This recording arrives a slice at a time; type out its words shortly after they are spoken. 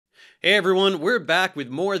Hey everyone, we're back with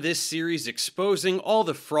more of this series exposing all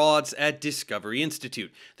the frauds at Discovery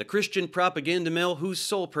Institute, the Christian propaganda mill whose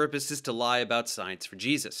sole purpose is to lie about science for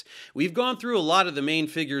Jesus. We've gone through a lot of the main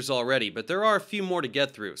figures already, but there are a few more to get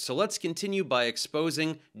through, so let's continue by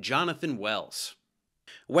exposing Jonathan Wells.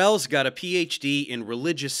 Wells got a PhD in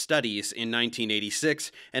religious studies in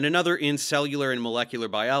 1986 and another in cellular and molecular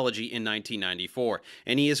biology in 1994,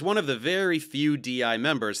 and he is one of the very few DI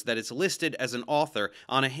members that is listed as an author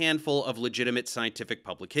on a handful of legitimate scientific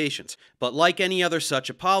publications. But like any other such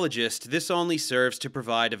apologist, this only serves to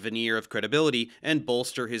provide a veneer of credibility and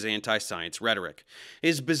bolster his anti-science rhetoric.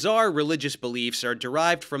 His bizarre religious beliefs are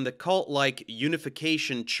derived from the cult-like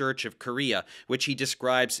Unification Church of Korea, which he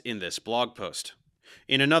describes in this blog post.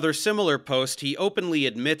 In another similar post, he openly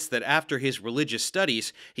admits that after his religious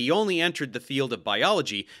studies, he only entered the field of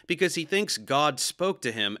biology because he thinks God spoke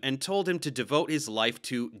to him and told him to devote his life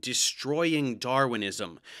to destroying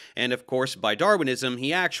Darwinism. And of course, by Darwinism,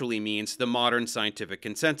 he actually means the modern scientific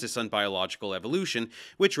consensus on biological evolution,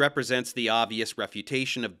 which represents the obvious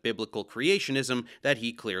refutation of biblical creationism that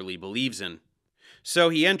he clearly believes in. So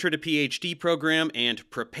he entered a PhD program and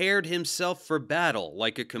prepared himself for battle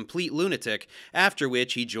like a complete lunatic, after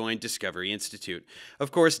which he joined Discovery Institute.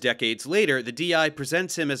 Of course, decades later, the DI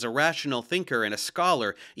presents him as a rational thinker and a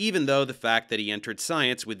scholar, even though the fact that he entered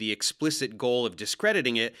science with the explicit goal of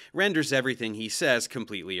discrediting it renders everything he says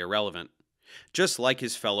completely irrelevant. Just like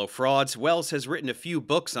his fellow frauds, Wells has written a few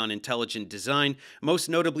books on intelligent design, most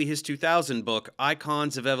notably his 2000 book,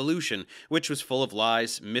 Icons of Evolution, which was full of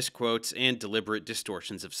lies, misquotes, and deliberate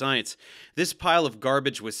distortions of science. This pile of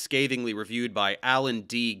garbage was scathingly reviewed by Alan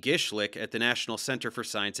D. Gishlick at the National Center for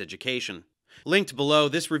Science Education. Linked below,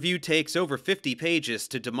 this review takes over 50 pages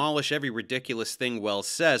to demolish every ridiculous thing Wells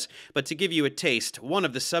says, but to give you a taste, one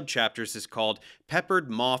of the subchapters is called Peppered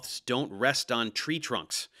Moths Don't Rest on Tree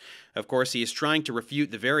Trunks. Of course, he is trying to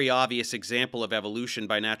refute the very obvious example of evolution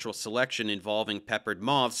by natural selection involving peppered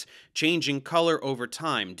moths changing color over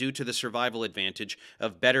time due to the survival advantage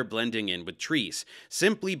of better blending in with trees,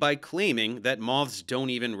 simply by claiming that moths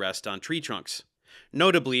don't even rest on tree trunks.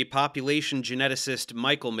 Notably, population geneticist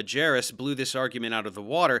Michael Majerus blew this argument out of the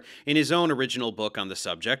water in his own original book on the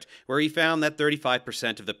subject, where he found that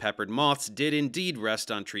 35% of the peppered moths did indeed rest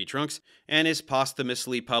on tree trunks, and his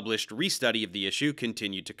posthumously published restudy of the issue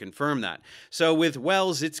continued to confirm that. So with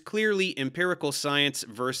Wells, it's clearly empirical science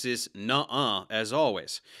versus nuh-uh, as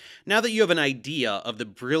always. Now that you have an idea of the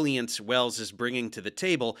brilliance Wells is bringing to the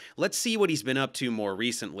table, let's see what he's been up to more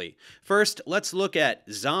recently. First, let's look at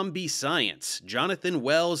Zombie Science, Jonathan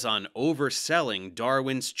Wells on overselling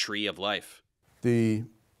Darwin's Tree of Life. The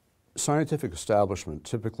scientific establishment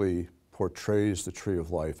typically portrays the Tree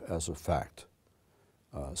of Life as a fact,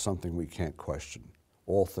 something we can't question.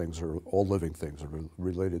 All living things are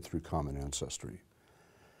related through common ancestry.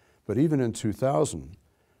 But even in 2000,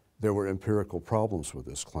 there were empirical problems with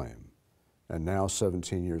this claim. And now,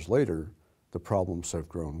 17 years later, the problems have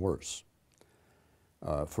grown worse.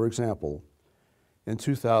 For example, in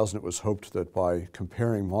 2000, it was hoped that by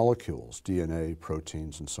comparing molecules, DNA,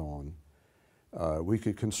 proteins, and so on, we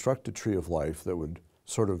could construct a tree of life that would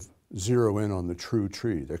sort of zero in on the true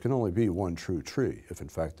tree. There can only be one true tree, if in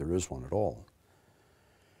fact there is one at all.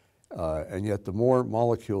 And yet the more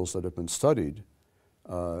molecules that have been studied,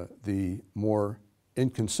 the more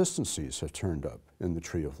inconsistencies have turned up in the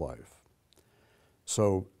tree of life.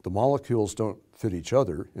 So the molecules don't fit each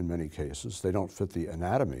other in many cases. They don't fit the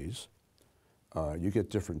anatomies. You get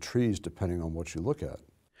different trees depending on what you look at.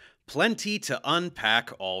 Plenty to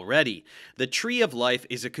unpack already. The Tree of Life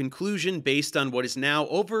is a conclusion based on what is now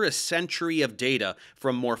over a century of data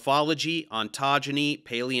from morphology, ontogeny,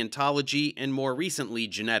 paleontology, and more recently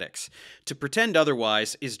genetics. To pretend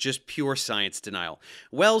otherwise is just pure science denial.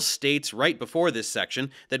 Wells states right before this section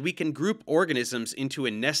that we can group organisms into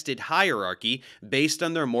a nested hierarchy based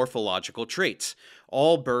on their morphological traits.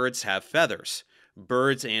 All birds have feathers.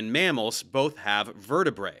 Birds and mammals both have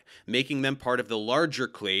vertebrae, making them part of the larger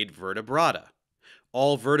clade Vertebrata.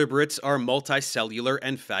 All vertebrates are multicellular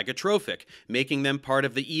and phagotrophic, making them part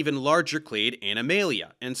of the even larger clade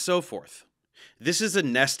Animalia, and so forth. This is a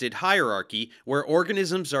nested hierarchy where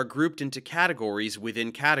organisms are grouped into categories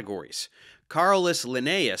within categories. Carolus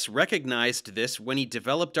Linnaeus recognized this when he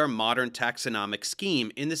developed our modern taxonomic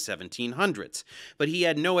scheme in the 1700s, but he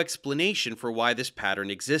had no explanation for why this pattern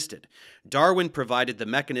existed. Darwin provided the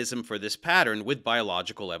mechanism for this pattern with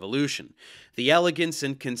biological evolution. The elegance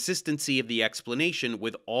and consistency of the explanation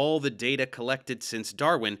with all the data collected since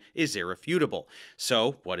Darwin is irrefutable.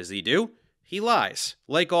 So, what does he do? He lies.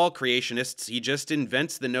 Like all creationists, he just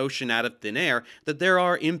invents the notion out of thin air that there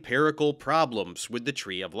are empirical problems with the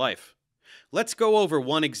tree of life. Let's go over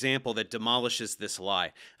one example that demolishes this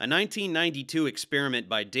lie. A 1992 experiment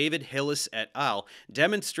by David Hillis et al.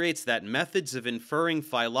 Demonstrates that methods of inferring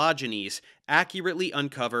phylogenies accurately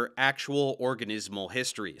uncover actual organismal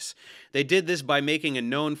histories. They did this by making a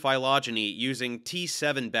known phylogeny using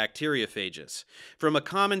T7 bacteriophages. From a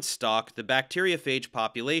common stock, the bacteriophage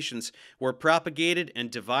populations were propagated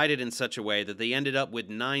and divided in such a way that they ended up with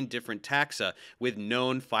 9 different taxa with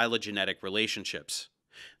known phylogenetic relationships.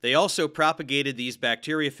 They also propagated these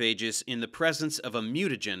bacteriophages in the presence of a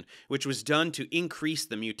mutagen, which was done to increase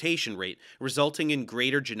the mutation rate, resulting in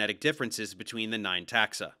greater genetic differences between the 9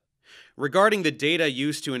 taxa. Regarding the data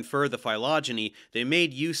used to infer the phylogeny, they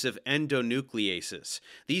made use of endonucleases.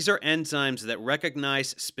 These are enzymes that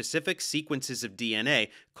recognize specific sequences of DNA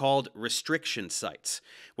called restriction sites.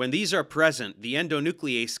 When these are present, the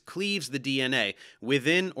endonuclease cleaves the DNA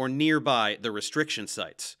within or nearby the restriction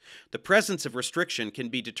sites. The presence of restriction can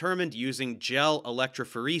be determined using gel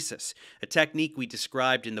electrophoresis, a technique we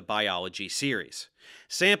described in the biology series.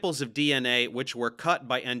 Samples of DNA which were cut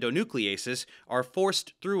by endonucleases are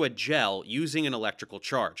forced through a gel using an electrical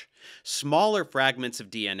charge. Smaller fragments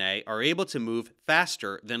of DNA are able to move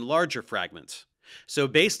faster than larger fragments. So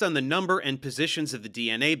based on the number and positions of the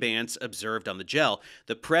DNA bands observed on the gel,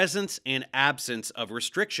 the presence and absence of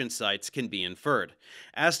restriction sites can be inferred.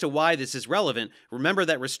 As to why this is relevant, remember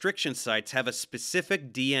that restriction sites have a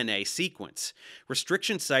specific DNA sequence.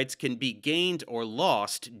 Restriction sites can be gained or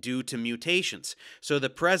lost due to mutations, so the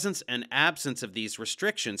presence and absence of these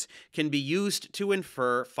restrictions can be used to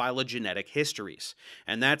infer phylogenetic histories.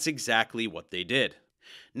 And that's exactly what they did.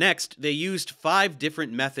 Next, they used 5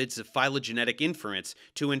 different methods of phylogenetic inference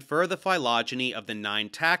to infer the phylogeny of the 9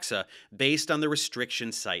 taxa based on the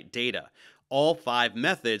restriction site data. All 5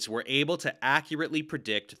 methods were able to accurately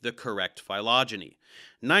predict the correct phylogeny.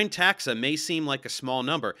 9 taxa may seem like a small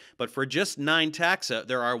number, but for just 9 taxa,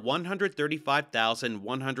 there are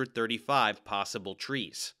 135,135 possible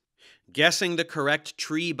trees. Guessing the correct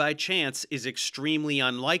tree by chance is extremely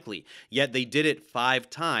unlikely, yet they did it 5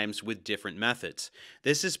 times with different methods.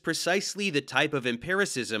 This is precisely the type of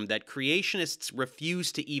empiricism that creationists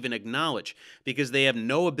refuse to even acknowledge, because they have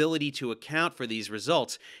no ability to account for these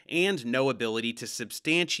results and no ability to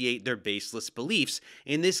substantiate their baseless beliefs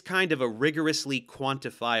in this kind of a rigorously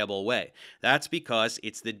quantifiable way. That's because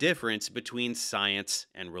it's the difference between science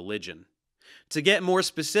and religion. To get more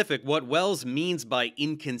specific, what Wells means by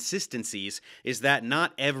inconsistencies is that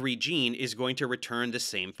not every gene is going to return the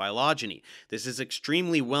same phylogeny. This is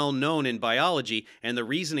extremely well known in biology, and the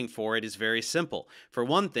reasoning for it is very simple. For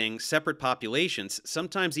one thing, separate populations,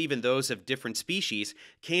 sometimes even those of different species,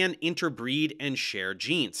 can interbreed and share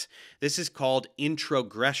genes. This is called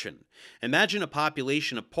introgression. Imagine a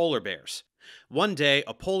population of polar bears. One day,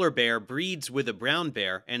 a polar bear breeds with a brown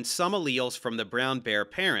bear, and some alleles from the brown bear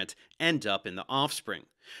parent end up in the offspring.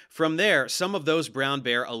 From there, some of those brown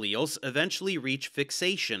bear alleles eventually reach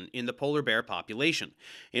fixation in the polar bear population.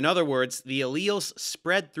 In other words, the alleles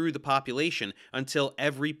spread through the population until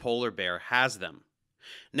every polar bear has them.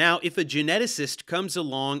 Now, if a geneticist comes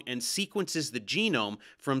along and sequences the genome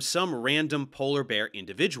from some random polar bear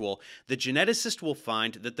individual, the geneticist will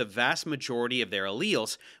find that the vast majority of their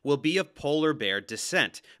alleles will be of polar bear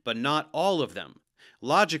descent, but not all of them.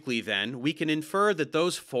 Logically, then, we can infer that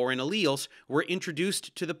those foreign alleles were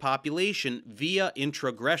introduced to the population via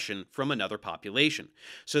introgression from another population.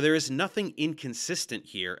 So there is nothing inconsistent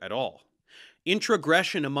here at all.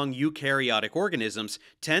 Introgression among eukaryotic organisms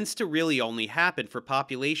tends to really only happen for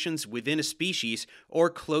populations within a species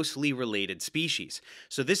or closely related species,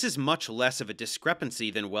 so this is much less of a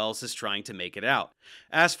discrepancy than Wells is trying to make it out.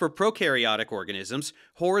 As for prokaryotic organisms,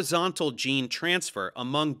 horizontal gene transfer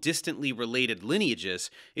among distantly related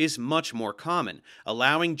lineages is much more common,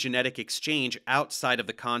 allowing genetic exchange outside of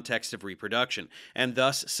the context of reproduction, and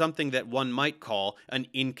thus something that one might call an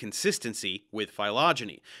inconsistency with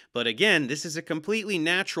phylogeny. But again, this is a completely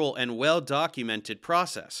natural and well-documented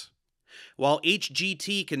process. While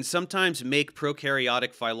HGT can sometimes make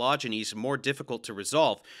prokaryotic phylogenies more difficult to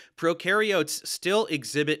resolve, prokaryotes still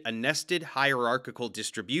exhibit a nested hierarchical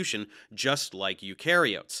distribution just like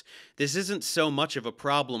eukaryotes. This isn't so much of a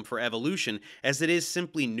problem for evolution as it is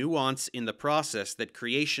simply nuance in the process that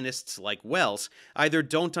creationists like Wells either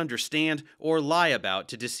don't understand or lie about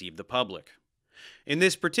to deceive the public. In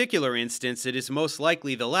this particular instance, it is most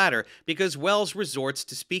likely the latter because Wells resorts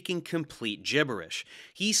to speaking complete gibberish.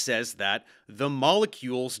 He says that the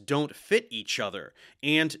molecules don't fit each other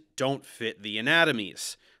and don't fit the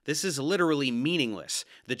anatomies. This is literally meaningless.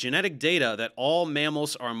 The genetic data that all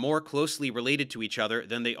mammals are more closely related to each other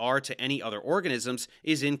than they are to any other organisms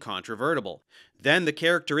is incontrovertible. Then the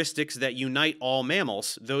characteristics that unite all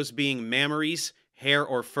mammals, those being mammaries, hair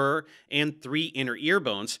or fur, and 3 inner ear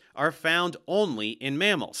bones, are found only in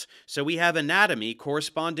mammals. So we have anatomy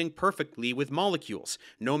corresponding perfectly with molecules,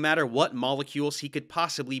 no matter what molecules he could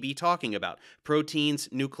possibly be talking about, proteins,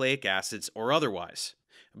 nucleic acids, or otherwise.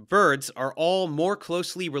 Birds are all more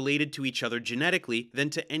closely related to each other genetically than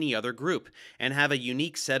to any other group, and have a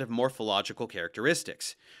unique set of morphological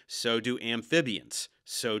characteristics. So do amphibians.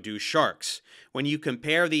 So do sharks. When you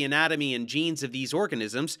compare the anatomy and genes of these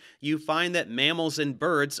organisms, you find that mammals and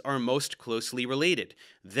birds are most closely related,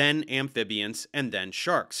 then amphibians, and then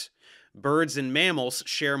sharks. Birds and mammals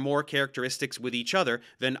share more characteristics with each other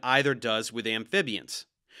than either does with amphibians.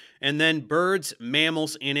 And then birds,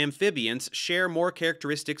 mammals, and amphibians share more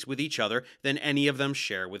characteristics with each other than any of them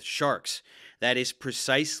share with sharks. That is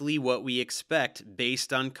precisely what we expect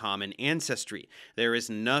based on common ancestry. There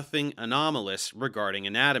is nothing anomalous regarding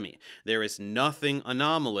anatomy. There is nothing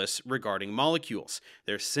anomalous regarding molecules.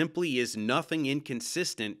 There simply is nothing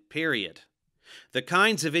inconsistent, period. The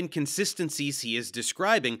kinds of inconsistencies he is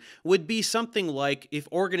describing would be something like if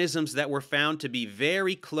organisms that were found to be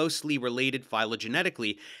very closely related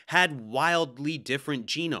phylogenetically had wildly different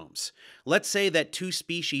genomes. Let's say that 2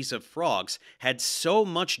 species of frogs had so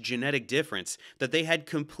much genetic difference that they had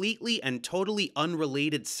completely and totally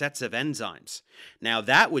unrelated sets of enzymes. Now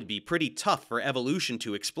that would be pretty tough for evolution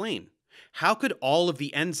to explain. How could all of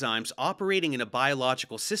the enzymes operating in a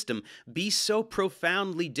biological system be so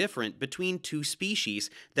profoundly different between 2 species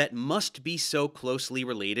that must be so closely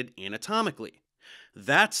related anatomically?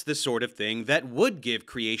 That's the sort of thing that would give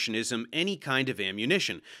creationism any kind of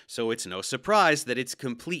ammunition, so it's no surprise that it's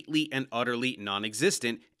completely and utterly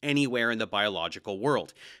non-existent anywhere in the biological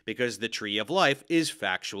world, because the tree of life is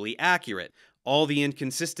factually accurate. All the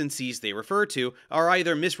inconsistencies they refer to are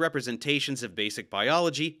either misrepresentations of basic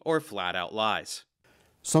biology or flat-out lies.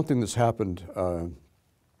 Something that's happened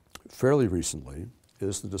fairly recently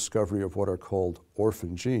is the discovery of what are called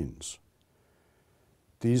orphan genes.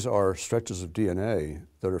 These are stretches of DNA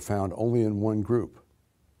that are found only in one group,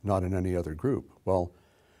 not in any other group. Well,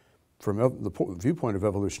 from the viewpoint of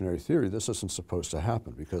evolutionary theory, this isn't supposed to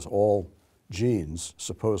happen because all genes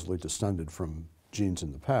supposedly descended from genes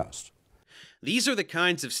in the past. These are the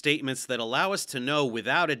kinds of statements that allow us to know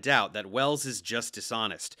without a doubt that Wells is just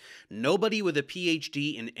dishonest. Nobody with a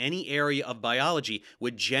PhD in any area of biology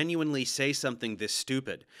would genuinely say something this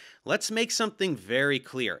stupid. Let's make something very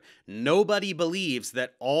clear. Nobody believes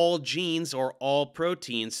that all genes or all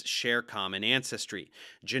proteins share common ancestry.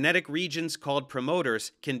 Genetic regions called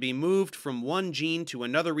promoters can be moved from one gene to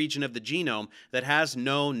another region of the genome that has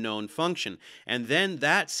no known function, and then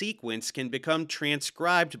that sequence can become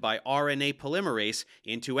transcribed by RNA polymerase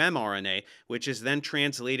into mRNA, which is then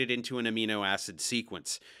translated into an amino acid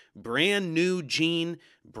sequence. Brand new gene,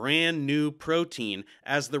 brand new protein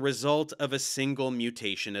as the result of a single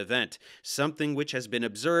mutation event, something which has been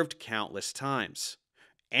observed countless times.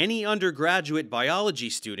 Any undergraduate biology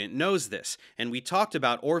student knows this, and we talked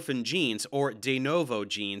about orphan genes or de novo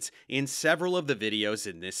genes in several of the videos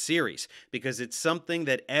in this series, because it's something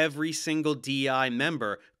that every single DI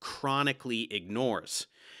member chronically ignores.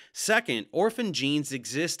 Second, orphan genes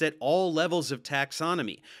exist at all levels of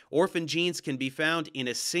taxonomy. Orphan genes can be found in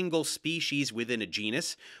a single species within a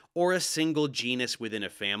genus, or a single genus within a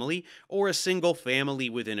family, or a single family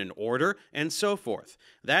within an order, and so forth.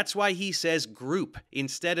 That's why he says group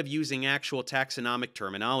instead of using actual taxonomic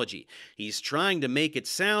terminology. He's trying to make it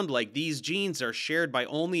sound like these genes are shared by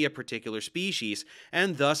only a particular species,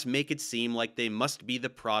 and thus make it seem like they must be the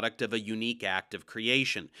product of a unique act of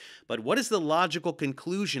creation. But what is the logical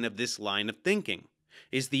conclusion of this line of thinking?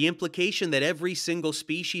 Is the implication that every single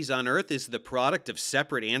species on Earth is the product of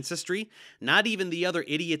separate ancestry? Not even the other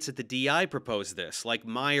idiots at the DI propose this, like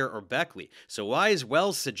Meyer or Beckley, so why is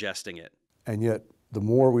Wells suggesting it? And yet, the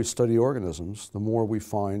more we study organisms, the more we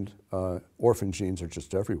find orphan genes are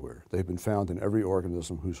just everywhere. They've been found in every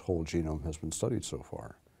organism whose whole genome has been studied so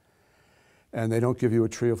far. And they don't give you a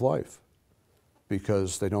tree of life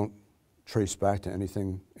because they don't trace back to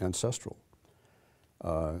anything ancestral.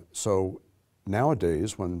 So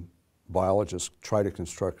nowadays, when biologists try to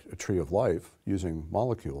construct a tree of life using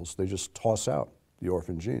molecules, they just toss out the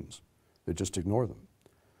orphan genes. They just ignore them.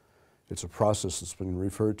 It's a process that's been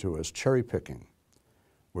referred to as cherry picking,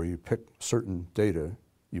 where you pick certain data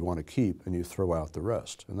you want to keep and you throw out the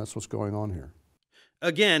rest. And that's what's going on here.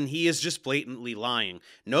 Again, he is just blatantly lying.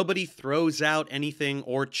 Nobody throws out anything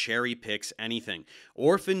or cherry picks anything.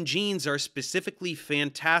 Orphan genes are specifically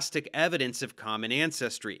fantastic evidence of common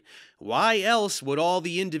ancestry. Why else would all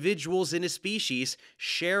the individuals in a species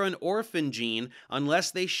share an orphan gene unless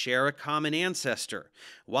they share a common ancestor?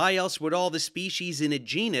 Why else would all the species in a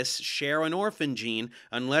genus share an orphan gene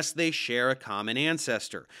unless they share a common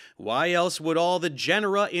ancestor? Why else would all the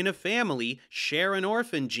genera in a family share an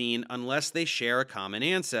orphan gene unless they share a common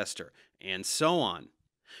ancestor? And so on.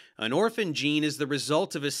 An orphan gene is the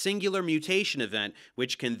result of a singular mutation event,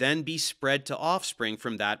 which can then be spread to offspring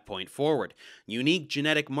from that point forward. Unique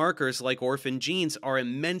genetic markers like orphan genes are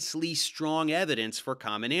immensely strong evidence for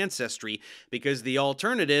common ancestry, because the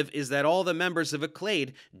alternative is that all the members of a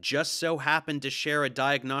clade just so happen to share a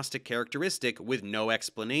diagnostic characteristic with no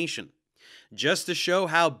explanation. Just to show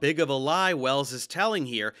how big of a lie Wells is telling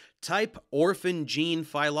here, type orphan gene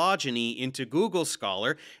phylogeny into Google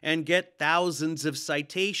Scholar and get thousands of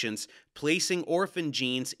citations placing orphan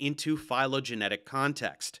genes into phylogenetic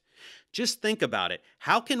context. Just think about it.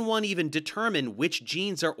 How can one even determine which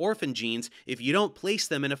genes are orphan genes if you don't place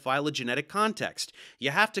them in a phylogenetic context? You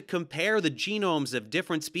have to compare the genomes of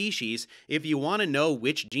different species if you want to know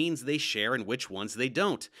which genes they share and which ones they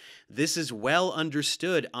don't. This is well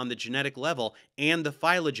understood on the genetic level and the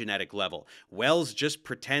phylogenetic level. Wells just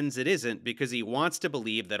pretends it isn't because he wants to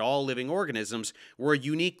believe that all living organisms were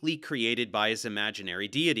uniquely created by his imaginary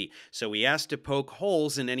deity, so he has to poke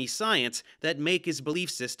holes in any science that make his belief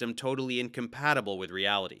system totally incompatible with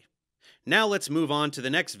reality. Now let's move on to the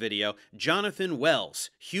next video, Jonathan Wells,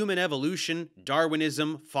 Human Evolution,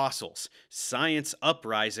 Darwinism, Fossils, Science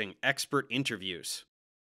Uprising Expert Interviews.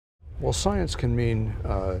 Well, science can mean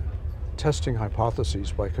testing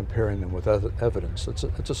hypotheses by comparing them with evidence.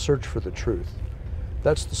 It's a search for the truth.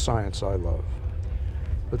 That's the science I love.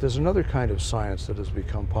 But there's another kind of science that has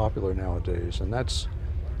become popular nowadays, and that's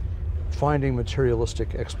finding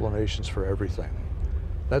materialistic explanations for everything.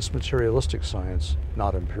 That's materialistic science,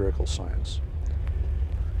 not empirical science.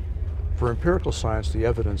 For empirical science, the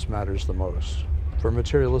evidence matters the most. For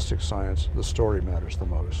materialistic science, the story matters the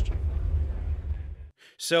most.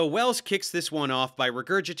 So Wells kicks this one off by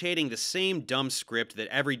regurgitating the same dumb script that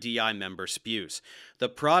every DI member spews, the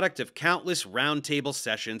product of countless roundtable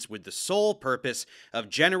sessions with the sole purpose of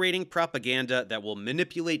generating propaganda that will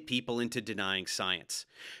manipulate people into denying science.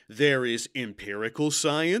 There is empirical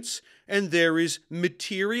science, and there is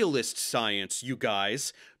materialist science, you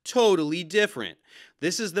guys. Totally different.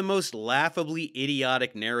 This is the most laughably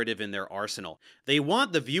idiotic narrative in their arsenal. They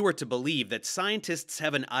want the viewer to believe that scientists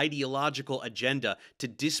have an ideological agenda to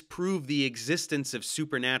disprove the existence of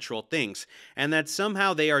supernatural things, and that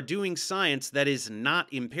somehow they are doing science that is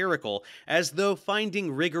not empirical, as though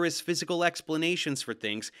finding rigorous physical explanations for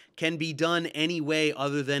things can be done any way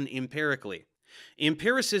other than empirically.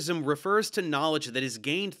 Empiricism refers to knowledge that is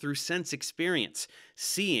gained through sense experience,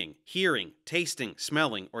 seeing, hearing, tasting,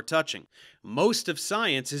 smelling, or touching. Most of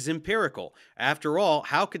science is empirical. After all,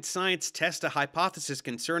 how could science test a hypothesis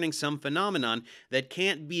concerning some phenomenon that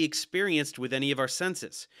can't be experienced with any of our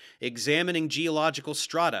senses? Examining geological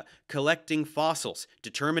strata, collecting fossils,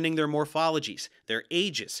 determining their morphologies, their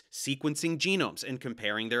ages, sequencing genomes, and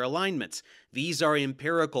comparing their alignments. These are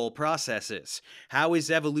empirical processes. How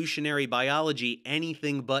is evolutionary biology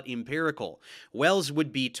anything but empirical? Wells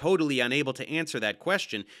would be totally unable to answer that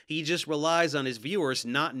question. He just relies on his viewers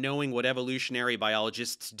not knowing what evolutionary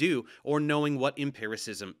biologists do or knowing what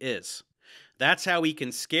empiricism is. That's how he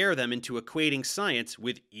can scare them into equating science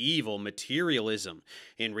with evil materialism.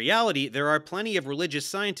 In reality, there are plenty of religious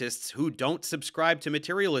scientists who don't subscribe to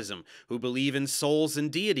materialism, who believe in souls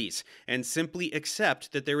and deities, and simply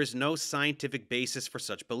accept that there is no scientific basis for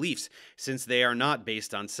such beliefs, since they are not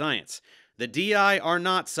based on science. The DI are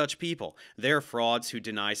not such people. They're frauds who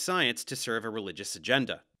deny science to serve a religious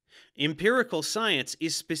agenda. Empirical science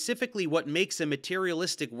is specifically what makes a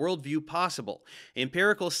materialistic worldview possible.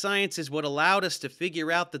 Empirical science is what allowed us to figure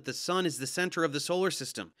out that the sun is the center of the solar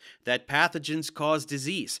system, that pathogens cause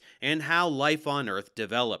disease, and how life on Earth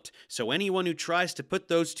developed. So anyone who tries to put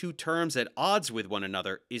those two terms at odds with one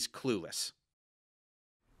another is clueless.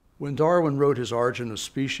 When Darwin wrote his Origin of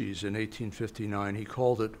Species in 1859, he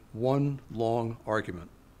called it one long argument.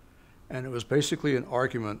 And it was basically an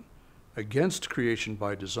argument against creation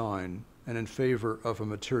by design and in favor of a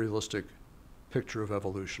materialistic picture of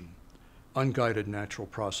evolution. Unguided natural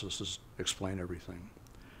processes explain everything.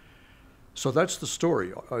 So that's the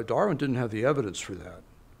story. Darwin didn't have the evidence for that.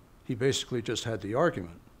 He basically just had the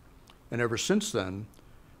argument. And ever since then,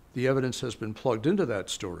 the evidence has been plugged into that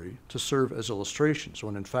story to serve as illustrations,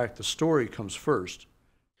 when in fact the story comes first.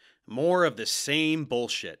 More of the same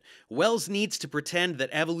bullshit. Wells needs to pretend that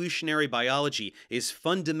evolutionary biology is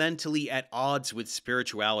fundamentally at odds with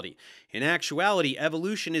spirituality. In actuality,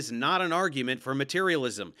 evolution is not an argument for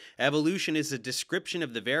materialism. Evolution is a description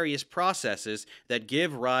of the various processes that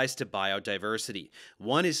give rise to biodiversity.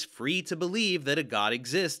 One is free to believe that a God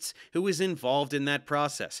exists who is involved in that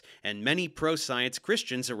process, and many pro-science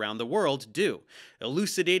Christians around the world do.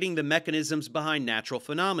 Elucidating the mechanisms behind natural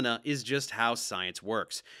phenomena is just how science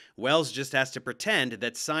works. Wells just has to pretend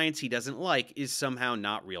that science he doesn't like is somehow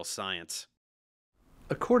not real science.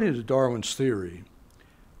 According to Darwin's theory,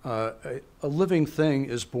 a living thing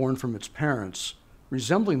is born from its parents,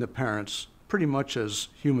 resembling the parents pretty much as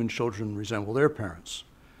human children resemble their parents.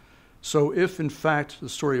 So if, in fact, the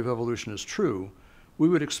story of evolution is true, we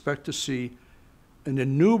would expect to see an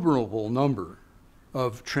innumerable number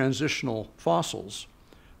of transitional fossils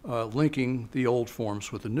linking the old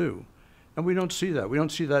forms with the new. And we don't see that. We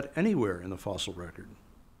don't see that anywhere in the fossil record.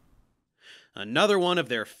 Another one of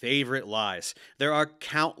their favorite lies. There are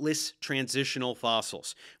countless transitional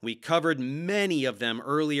fossils. We covered many of them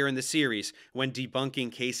earlier in the series when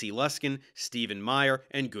debunking Casey Luskin, Stephen Meyer,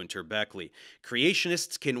 and Gunter Beckley.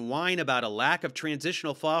 Creationists can whine about a lack of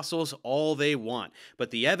transitional fossils all they want,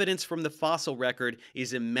 but the evidence from the fossil record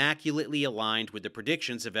is immaculately aligned with the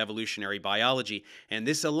predictions of evolutionary biology, and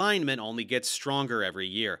this alignment only gets stronger every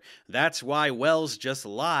year. That's why Wells just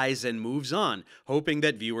lies and moves on, hoping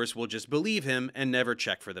that viewers will just believe him and never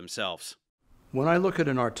check for themselves. When I look at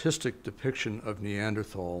an artistic depiction of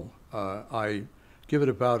Neanderthal, I give it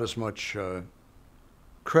about as much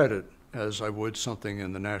credit as I would something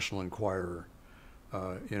in the National Enquirer,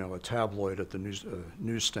 a tabloid at the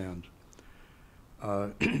newsstand.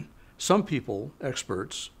 Some people,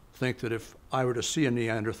 experts, think that if I were to see a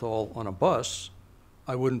Neanderthal on a bus,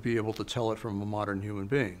 I wouldn't be able to tell it from a modern human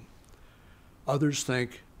being. Others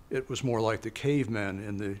think it was more like the cavemen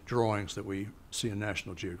in the drawings that we see in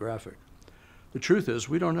National Geographic. The truth is,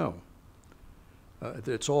 we don't know.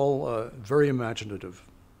 It's all very imaginative.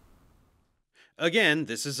 Again,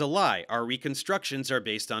 this is a lie. Our reconstructions are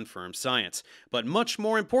based on firm science. But much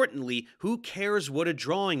more importantly, who cares what a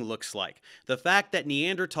drawing looks like? The fact that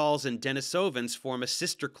Neanderthals and Denisovans form a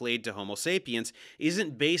sister clade to Homo sapiens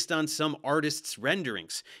isn't based on some artist's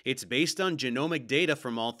renderings. It's based on genomic data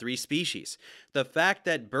from all three species. The fact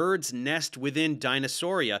that birds nest within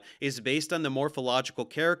Dinosauria is based on the morphological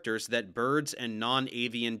characters that birds and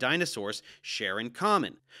non-avian dinosaurs share in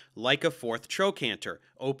common, like a fourth trochanter,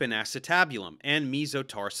 open acetabulum, and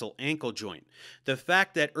mesotarsal ankle joint. The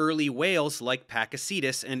fact that early whales like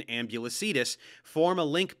Pakicetus and Ambulocetus form a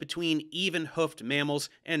link between even-hoofed mammals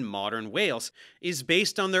and modern whales is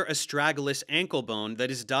based on their astragalus ankle bone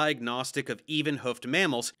that is diagnostic of even-hoofed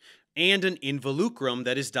mammals and an involucrum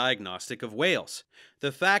that is diagnostic of whales.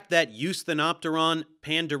 The fact that Eusthenopteron,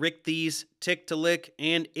 Panderichthys, Tiktaalik,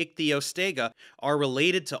 and Ichthyostega are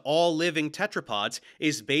related to all living tetrapods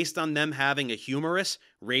is based on them having a humerus,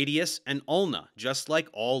 radius, and ulna, just like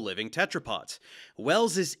all living tetrapods.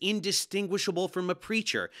 Wells is indistinguishable from a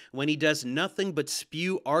preacher when he does nothing but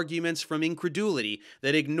spew arguments from incredulity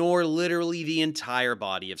that ignore literally the entire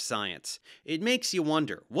body of science. It makes you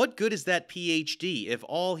wonder, what good is that PhD if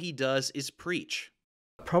all he does is preach?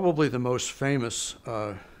 Probably the most famous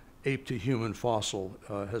ape-to-human fossil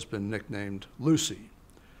has been nicknamed Lucy.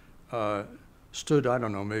 Stood, I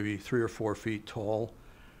don't know, maybe 3 or 4 feet tall.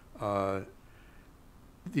 As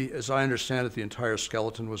I understand it, the entire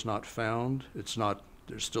skeleton was not found.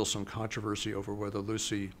 There's still some controversy over whether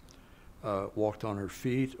Lucy walked on her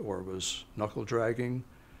feet or was knuckle dragging.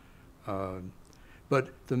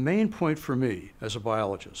 But the main point for me as a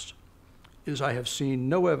biologist is I have seen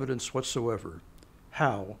no evidence whatsoever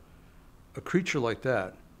how a creature like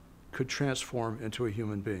that could transform into a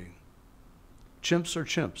human being. Chimps are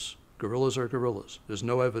chimps. Gorillas are gorillas. There's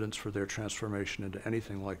no evidence for their transformation into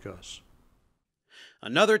anything like us.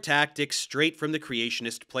 Another tactic straight from the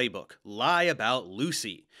creationist playbook: lie about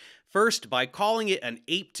Lucy. First, by calling it an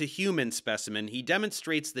ape-to-human specimen, he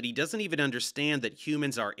demonstrates that he doesn't even understand that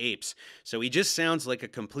humans are apes, so he just sounds like a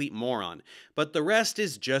complete moron. But the rest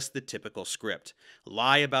is just the typical script.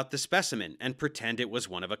 Lie about the specimen and pretend it was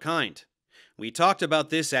one of a kind. We talked about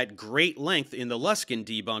this at great length in the Luskin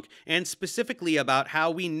debunk, and specifically about how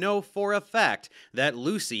we know for a fact that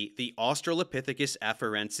Lucy, the Australopithecus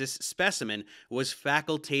afarensis specimen, was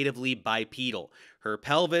facultatively bipedal. Her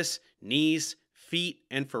pelvis, knees, feet,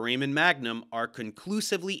 and foramen magnum are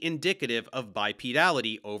conclusively indicative of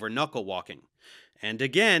bipedality over knuckle walking. And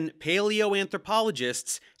again,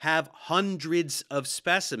 paleoanthropologists have hundreds of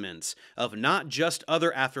specimens of not just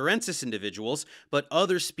other afarensis individuals, but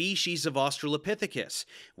other species of Australopithecus.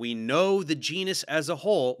 We know the genus as a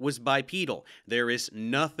whole was bipedal. There is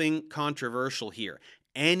nothing controversial here.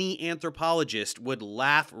 Any anthropologist would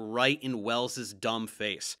laugh right in Wells's dumb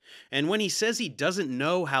face. And when he says he doesn't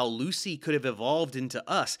know how Lucy could have evolved into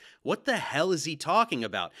us, what the hell is he talking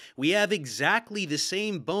about? We have exactly the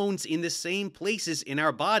same bones in the same places in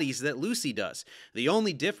our bodies that Lucy does. The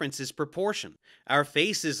only difference is proportion. Our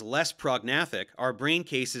face is less prognathic, our brain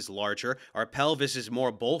case is larger, our pelvis is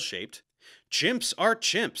more bowl-shaped. Chimps are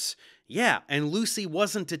chimps. Yeah, and Lucy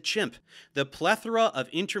wasn't a chimp. The plethora of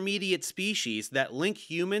intermediate species that link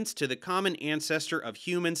humans to the common ancestor of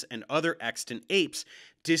humans and other extant apes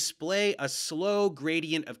display a slow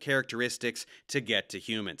gradient of characteristics to get to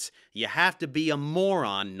humans. You have to be a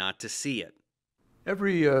moron not to see it.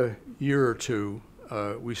 Every year or two,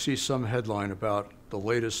 we see some headline about the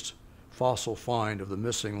latest fossil find of the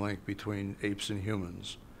missing link between apes and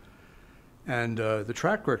humans. And the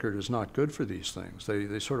track record is not good for these things.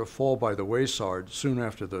 They sort of fall by the wayside soon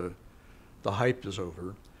after the hype is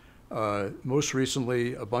over. Most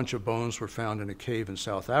recently, a bunch of bones were found in a cave in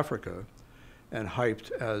South Africa and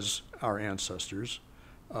hyped as our ancestors.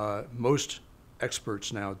 Most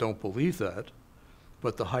experts now don't believe that,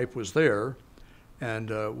 but the hype was there. And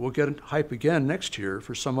we'll get hype again next year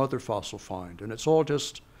for some other fossil find. And it's all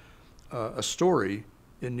just a story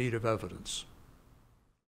in need of evidence.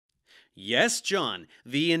 Yes, John,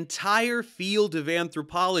 the entire field of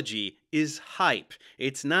anthropology is hype.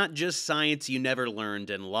 It's not just science you never learned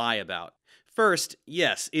and lie about. First,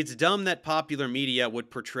 yes, it's dumb that popular media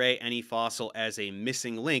would portray any fossil as a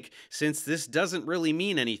missing link, since this doesn't really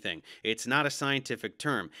mean anything. It's not a scientific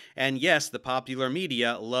term. And yes, the popular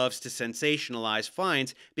media loves to sensationalize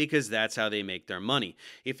finds because that's how they make their money.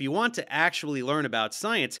 If you want to actually learn about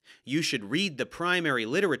science, you should read the primary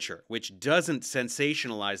literature, which doesn't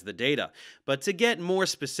sensationalize the data. But to get more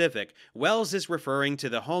specific, Wells is referring to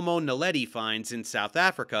the Homo naledi finds in South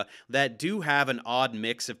Africa that do have an odd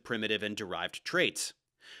mix of primitive and derived traits.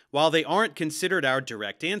 While they aren't considered our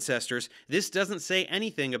direct ancestors, this doesn't say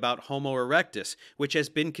anything about Homo erectus, which has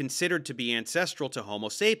been considered to be ancestral to Homo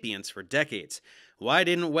sapiens for decades. Why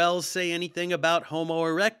didn't Wells say anything about Homo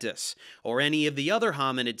erectus, or any of the other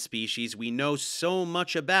hominid species we know so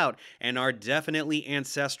much about and are definitely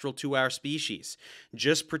ancestral to our species?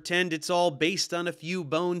 Just pretend it's all based on a few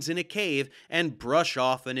bones in a cave and brush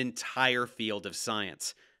off an entire field of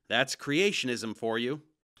science. That's creationism for you.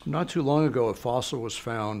 Not too long ago, a fossil was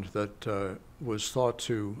found that was thought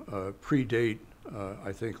to predate,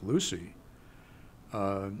 I think, Lucy.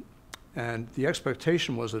 And the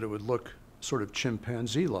expectation was that it would look sort of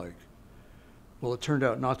chimpanzee-like. Well, it turned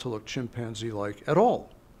out not to look chimpanzee-like at all.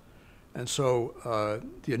 And so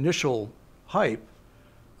the initial hype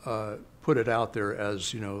put it out there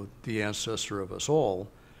as, the ancestor of us all.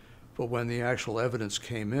 But when the actual evidence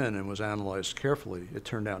came in and was analyzed carefully, it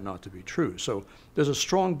turned out not to be true. So there's a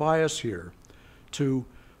strong bias here to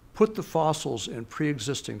put the fossils in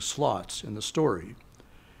pre-existing slots in the story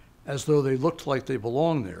as though they looked like they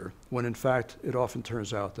belong there, when in fact it often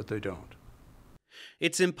turns out that they don't.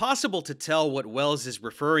 It's impossible to tell what Wells is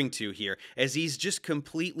referring to here, as he's just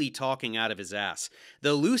completely talking out of his ass.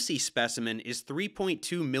 The Lucy specimen is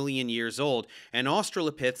 3.2 million years old, and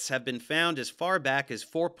Australopiths have been found as far back as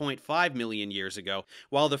 4.5 million years ago,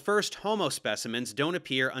 while the first Homo specimens don't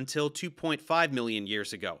appear until 2.5 million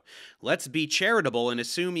years ago. Let's be charitable and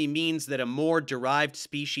assume he means that a more derived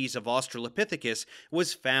species of Australopithecus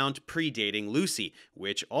was found predating Lucy,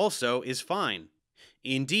 which also is fine.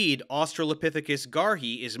 Indeed, Australopithecus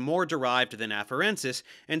garhi is more derived than afarensis,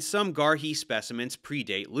 and some garhi specimens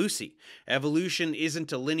predate Lucy. Evolution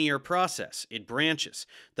isn't a linear process, it branches.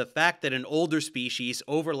 The fact that an older species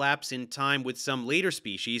overlaps in time with some later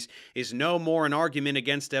species is no more an argument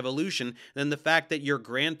against evolution than the fact that your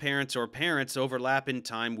grandparents or parents overlap in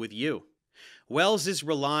time with you. Wells is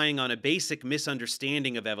relying on a basic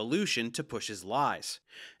misunderstanding of evolution to push his lies.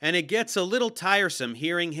 And it gets a little tiresome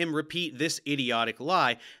hearing him repeat this idiotic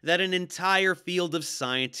lie that an entire field of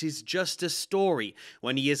science is just a story,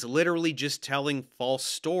 when he is literally just telling false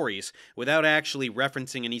stories without actually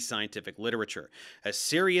referencing any scientific literature. A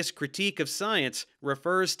serious critique of science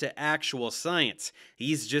refers to actual science.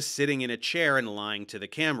 He's just sitting in a chair and lying to the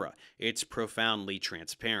camera. It's profoundly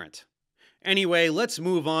transparent. Anyway, let's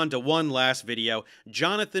move on to one last video.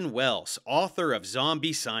 Jonathan Wells, author of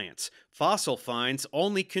Zombie Science. Fossil finds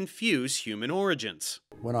only confuse human origins.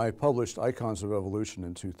 When I published Icons of Evolution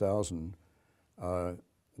in 2000,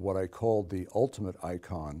 what I called the ultimate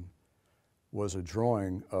icon was a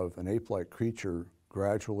drawing of an ape-like creature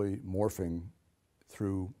gradually morphing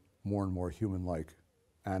through more and more human-like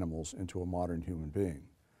animals into a modern human being.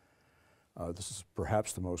 This is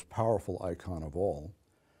perhaps the most powerful icon of all.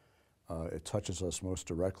 It touches us most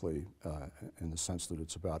directly in the sense that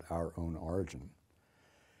it's about our own origin.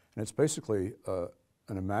 And it's basically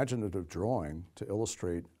an imaginative drawing to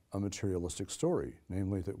illustrate a materialistic story,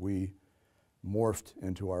 namely that we morphed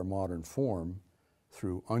into our modern form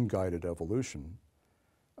through unguided evolution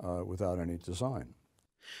without any design.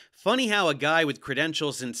 Funny how a guy with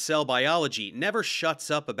credentials in cell biology never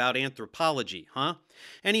shuts up about anthropology, huh?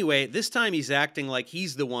 Anyway, this time he's acting like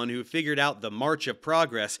he's the one who figured out the march of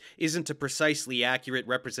progress isn't a precisely accurate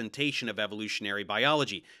representation of evolutionary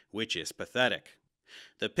biology, which is pathetic.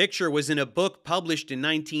 The picture was in a book published in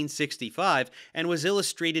 1965 and was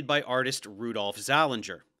illustrated by artist Rudolf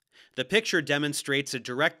Zallinger. The picture demonstrates a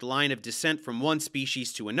direct line of descent from one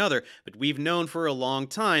species to another, but we've known for a long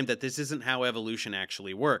time that this isn't how evolution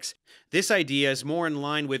actually works. This idea is more in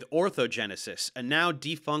line with orthogenesis, a now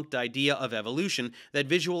defunct idea of evolution that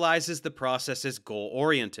visualizes the process as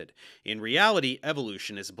goal-oriented. In reality,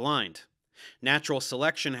 evolution is blind. Natural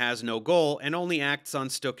selection has no goal and only acts on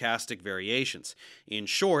stochastic variations. In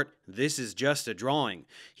short, this is just a drawing.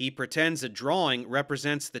 He pretends a drawing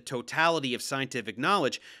represents the totality of scientific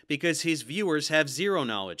knowledge because his viewers have zero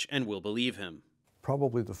knowledge and will believe him.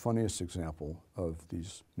 Probably the funniest example of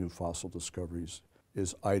these new fossil discoveries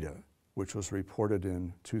is Ida, which was reported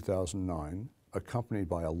in 2009, accompanied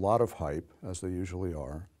by a lot of hype, as they usually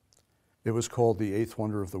are. It was called the eighth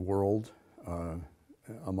wonder of the world,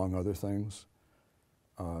 among other things.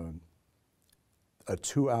 A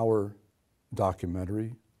 2-hour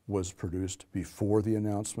documentary was produced before the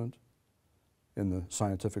announcement in the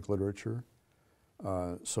scientific literature,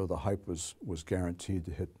 so the hype was guaranteed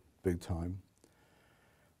to hit big time.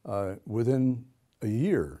 Within a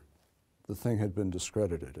year, the thing had been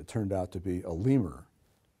discredited. It turned out to be a lemur,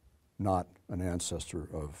 not an ancestor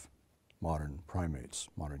of modern primates,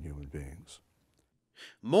 modern human beings.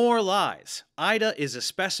 More lies. Ida is a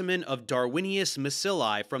specimen of Darwinius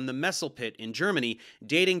macilli from the Messel pit in Germany,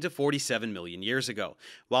 dating to 47 million years ago.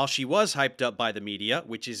 While she was hyped up by the media,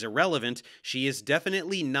 which is irrelevant, she is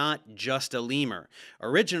definitely not just a lemur.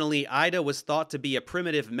 Originally, Ida was thought to be a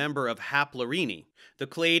primitive member of Haplorini, the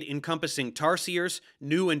clade encompassing tarsiers,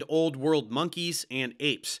 New and Old World monkeys, and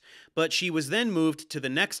apes. But she was then moved to the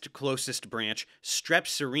next closest branch,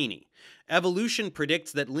 Strepsirini. Evolution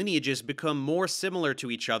predicts that lineages become more similar to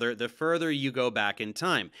each other the further you go back in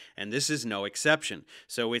time, and this is no exception.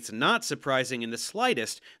 So it's not surprising in the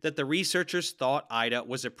slightest that the researchers thought Ida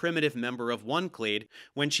was a primitive member of one clade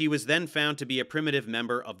when she was then found to be a primitive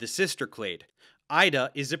member of the sister clade.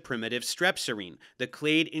 Ida is a primitive strepsirrhine, the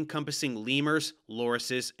clade encompassing lemurs,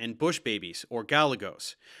 lorises, and bush babies, or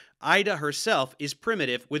galagos. Ida herself is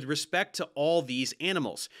primitive with respect to all these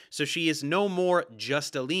animals, so she is no more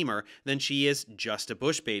just a lemur than she is just a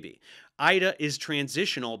bush baby. Ida is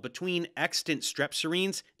transitional between extant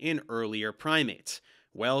strepsirrhines and earlier primates.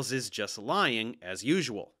 Wells is just lying, as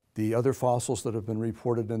usual. The other fossils that have been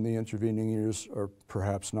reported in the intervening years are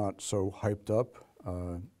perhaps not so hyped up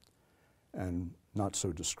and not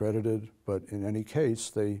so discredited, but in any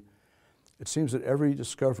case, it seems that every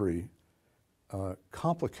discovery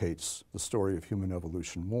complicates the story of human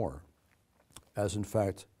evolution more, as in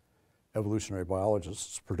fact evolutionary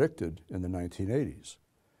biologists predicted in the 1980s.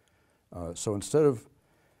 So instead of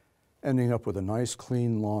ending up with a nice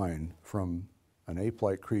clean line from an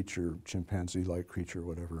ape-like creature, chimpanzee-like creature,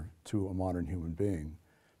 whatever, to a modern human being,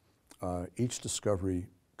 each discovery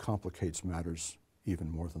complicates matters even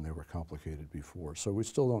more than they were complicated before. So we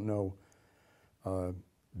still don't know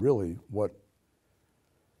really what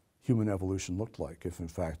human evolution looked like, if in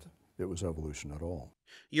fact it was evolution at all.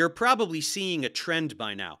 You're probably seeing a trend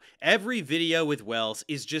by now. Every video with Wells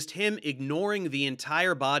is just him ignoring the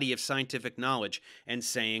entire body of scientific knowledge and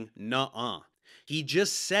saying, nuh-uh. He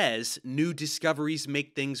just says new discoveries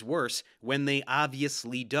make things worse when they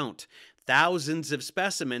obviously don't. Thousands of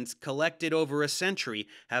specimens collected over a century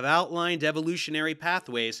have outlined evolutionary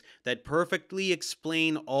pathways that perfectly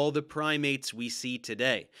explain all the primates we see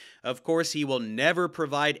today. Of course, he will never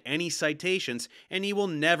provide any citations, and he will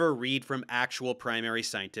never read from actual primary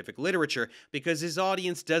scientific literature because his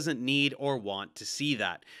audience doesn't need or want to see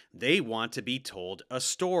that. They want to be told a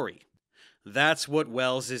story. That's what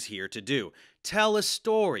Wells is here to do. Tell a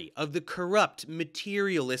story of the corrupt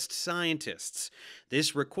materialist scientists.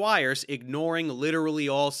 This requires ignoring literally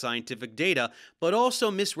all scientific data, but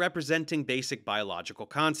also misrepresenting basic biological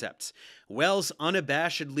concepts. Wells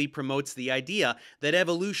unabashedly promotes the idea that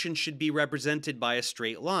evolution should be represented by a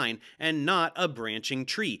straight line and not a branching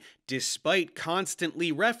tree, despite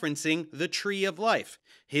constantly referencing the tree of life.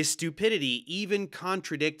 His stupidity even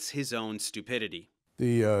contradicts his own stupidity.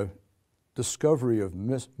 The discovery of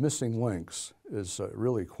missing links is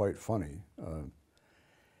really quite funny.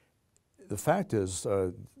 The fact is,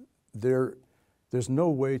 there's no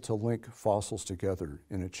way to link fossils together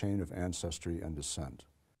in a chain of ancestry and descent.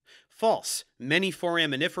 False. Many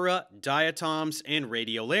foraminifera, diatoms, and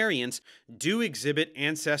radiolarians do exhibit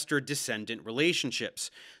ancestor-descendant relationships.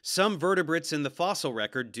 Some vertebrates in the fossil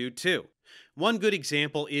record do too. One good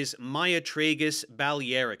example is Myotragus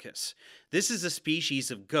balearicus. This is a species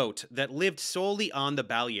of goat that lived solely on the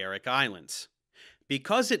Balearic Islands.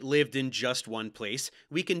 Because it lived in just one place,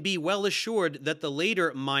 we can be well assured that the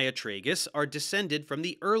later Myotragus are descended from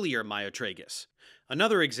the earlier Myotragus.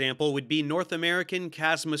 Another example would be North American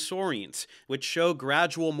chasmosaurians, which show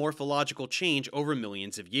gradual morphological change over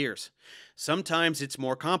millions of years. Sometimes it's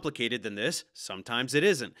more complicated than this, sometimes it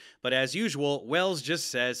isn't, but as usual, Wells just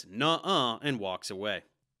says "nuh-uh" and walks away.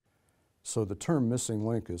 So the term missing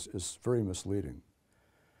link is very misleading.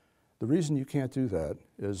 The reason you can't do that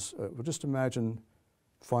is, well, just imagine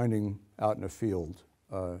finding out in a field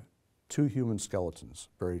 2 human skeletons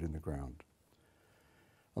buried in the ground.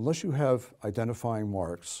 Unless you have identifying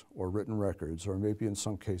marks or written records, or maybe in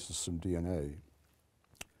some cases some DNA,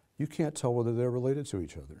 you can't tell whether they're related to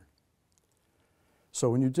each other. So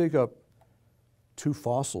when you dig up 2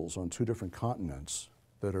 fossils on 2 different continents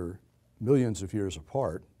that are millions of years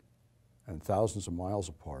apart and thousands of miles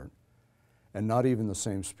apart, and not even the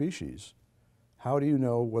same species, how do you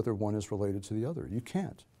know whether one is related to the other? You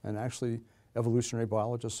can't. And actually, evolutionary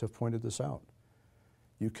biologists have pointed this out.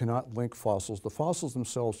 You cannot link fossils. The fossils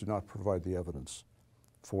themselves do not provide the evidence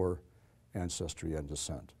for ancestry and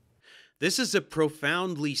descent. This is a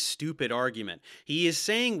profoundly stupid argument. He is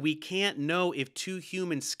saying we can't know if 2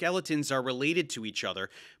 human skeletons are related to each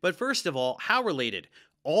other. But first of all, how related?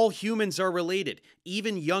 All humans are related.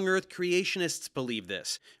 Even young Earth creationists believe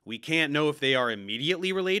this. We can't know if they are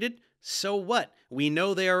immediately related? So what? We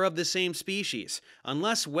know they are of the same species.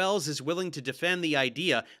 Unless Wells is willing to defend the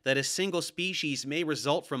idea that a single species may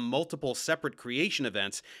result from multiple separate creation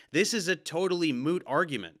events, this is a totally moot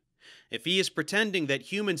argument. If he is pretending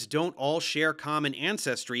that humans don't all share common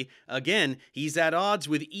ancestry, again, he's at odds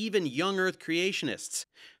with even young Earth creationists.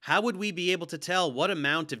 How would we be able to tell what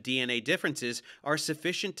amount of DNA differences are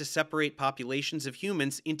sufficient to separate populations of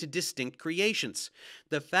humans into distinct creations?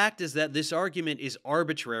 The fact is that this argument is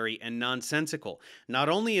arbitrary and nonsensical. Not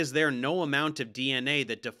only is there no amount of DNA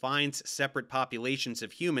that defines separate populations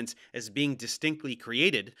of humans as being distinctly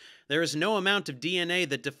created, there is no amount of DNA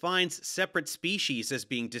that defines separate species as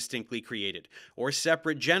being distinctly created, or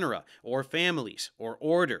separate genera, or families, or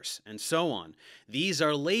orders, and so on. These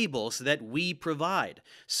are labels that we provide.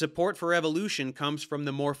 Support for evolution comes from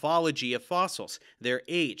the morphology of fossils, their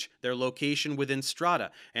age, their location within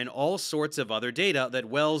strata, and all sorts of other data that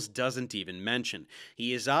Wells doesn't even mention.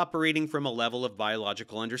 He is operating from a level of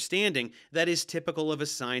biological understanding that is typical of a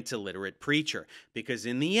science-illiterate preacher, because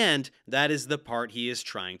in the end, that is the part he is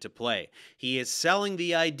trying to play. He is selling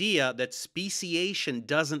the idea that speciation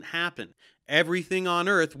doesn't happen. Everything on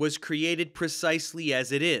Earth was created precisely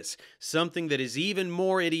as it is, something that is even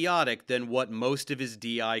more idiotic than what most of his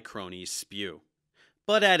DI cronies spew.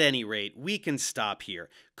 But at any rate, we can stop here,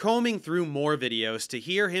 combing through more videos to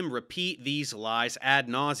hear him repeat these lies ad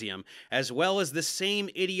nauseum, as well as the same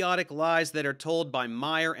idiotic lies that are told by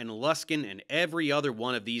Meyer and Luskin and every other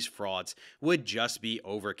one of these frauds would just be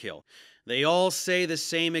overkill. They all say the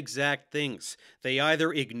same exact things. They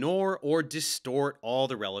either ignore or distort all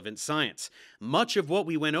the relevant science. Much of what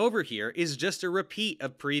we went over here is just a repeat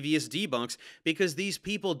of previous debunks because these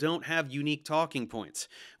people don't have unique talking points.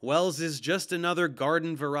 Wells is just another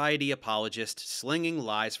garden variety apologist slinging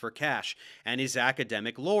lies for cash, and his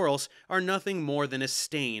academic laurels are nothing more than a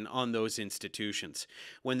stain on those institutions.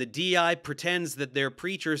 When the DI pretends that their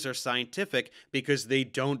preachers are scientific because they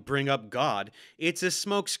don't bring up God, it's a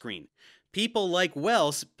smokescreen. People like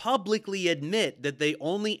Wells publicly admit that they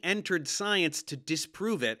only entered science to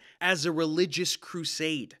disprove it as a religious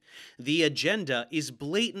crusade. The agenda is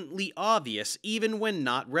blatantly obvious even when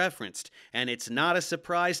not referenced, and it's not a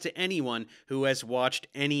surprise to anyone who has watched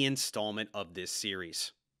any installment of this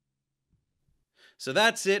series. So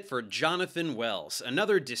that's it for Jonathan Wells,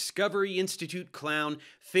 another Discovery Institute clown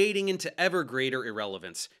fading into ever greater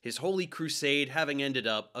irrelevance, his holy crusade having ended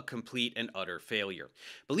up a complete and utter failure.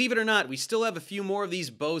 Believe it or not, we still have a few more of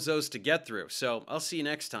these bozos to get through, so I'll see you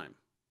next time.